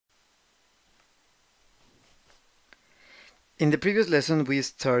In the previous lesson, we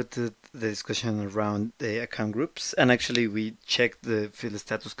started the discussion around the account groups, and actually we checked the field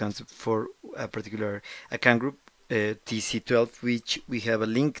status concept for a particular account group, TC12, which we have a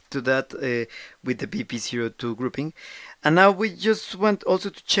link to that with the BP02 grouping. And now we just want also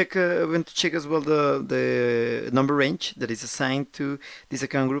to check, as well the number range that is assigned to this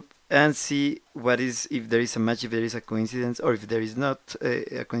account group and see what is, if there is a match, if there is a coincidence, or if there is not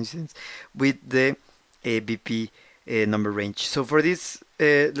a coincidence with the BP number range. So for this,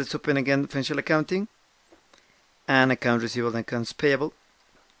 let's open again financial accounting and accounts receivable and accounts payable.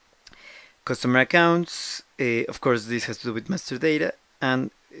 Customer accounts, of course, this has to do with master data,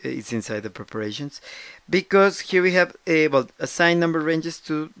 and it's inside the preparations, because here we have assign number ranges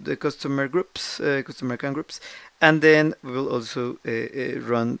to the customer groups, customer account groups, and then we will also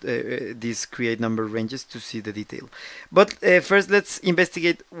run these create number ranges to see the detail. But first, let's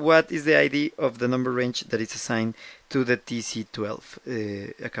investigate what is the ID of the number range that is assigned to the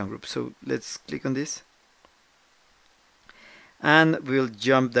TC12 account group. So let's click on this, and we'll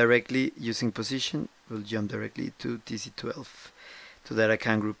jump directly using position. We'll jump directly to TC12, to that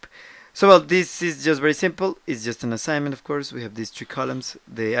account group. So well, this is just very simple. It's just an assignment, of course. We have these three columns: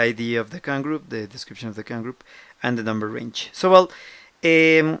 the ID of the account group, the description of the account group, and the number range. So well,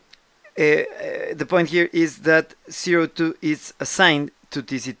 the point here is that 02 is assigned to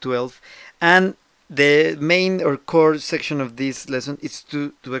TC12, and the main or core section of this lesson is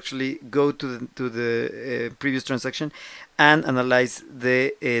to actually go to the previous transaction and analyze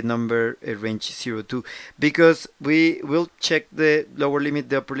the number range 02, because we will check the lower limit,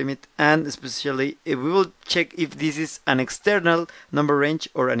 the upper limit, and especially we will check if this is an external number range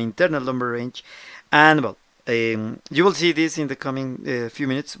or an internal number range. And well, you will see this in the coming few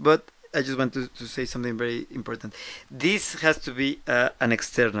minutes, but I just want to say something very important. This has to be an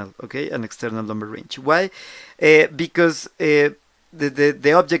external, okay, an external number range. Why? Because the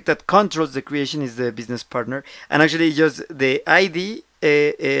object that controls the creation is the business partner, and actually just the ID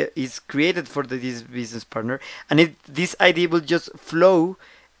is created for this business partner, and this ID will just flow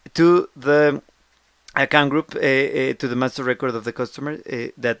to the account group, to the master record of the customer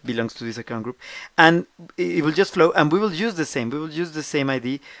that belongs to this account group, and it will just flow, and we will use the same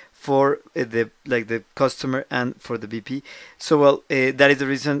ID for the customer and for the BP. So well, that is the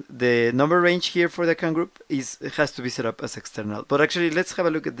reason the number range here for the account group has to be set up as external. But actually, let's have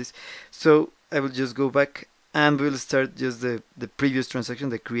a look at this. So I will just go back, and we'll start just the previous transaction,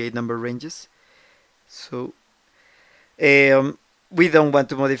 the create number ranges. So we don't want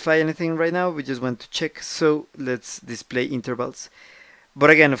to modify anything right now, we just want to check. So let's display intervals. But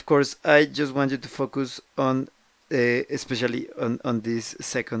again, of course, I just want you to focus on especially on this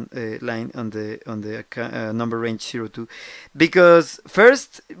second line on the number range 02, because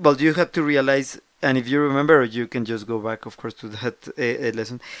first, well, you have to realize, and if you remember, you can just go back, of course, to that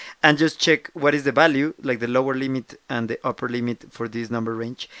lesson and just check what is the value, like the lower limit and the upper limit for this number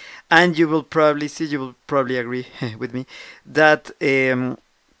range, and you will probably see, you will probably agree with me that there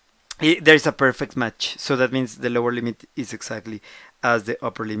is a perfect match. So that means the lower limit is exactly as the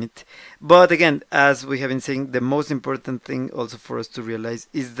upper limit. But again, as we have been saying, the most important thing also for us to realize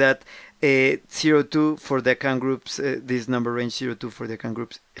is that 02 for the account groups, this number range 02 for the account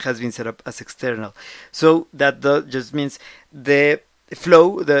groups has been set up as external. So that just means the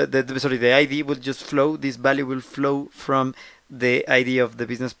flow, the ID will just flow, this value will flow from the ID of the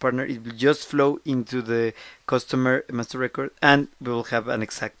business partner. It will just flow into the customer master record, and we will have an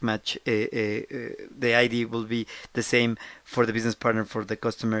exact match. The ID will be the same for the business partner, for the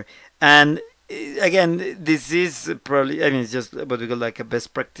customer. And again, this is probably, I mean, it's just what we call like a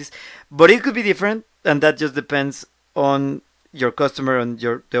best practice, but it could be different, and that just depends on your customer, on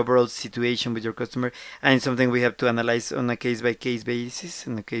the overall situation with your customer, and it's something we have to analyze on a case-by-case basis,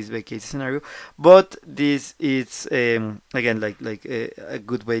 in a case-by-case scenario. But this is again like a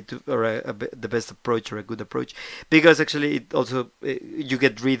good way to, or the best approach, or a good approach, because actually it also you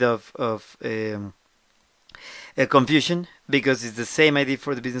get rid of confusion, because it's the same ID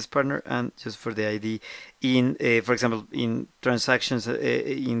for the business partner and just for the ID in, for example, in transactions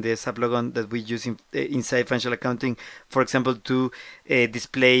in the SAP logon that we use inside financial accounting, for example, to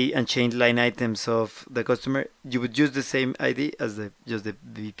display and change line items of the customer, you would use the same ID as just the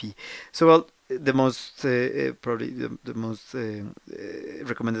BP. So well, the most probably the most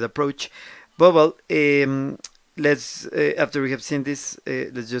recommended approach. But well, let's after we have seen this,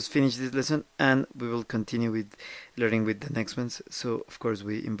 let's just finish this lesson, and we will continue with learning with the next ones. So of course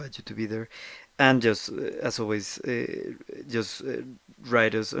we invite you to be there, and just as always, just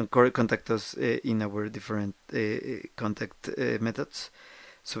write us and contact us in our different contact methods,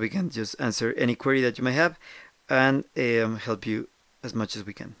 so we can just answer any query that you may have. and help you as much as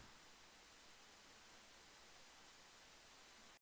we can.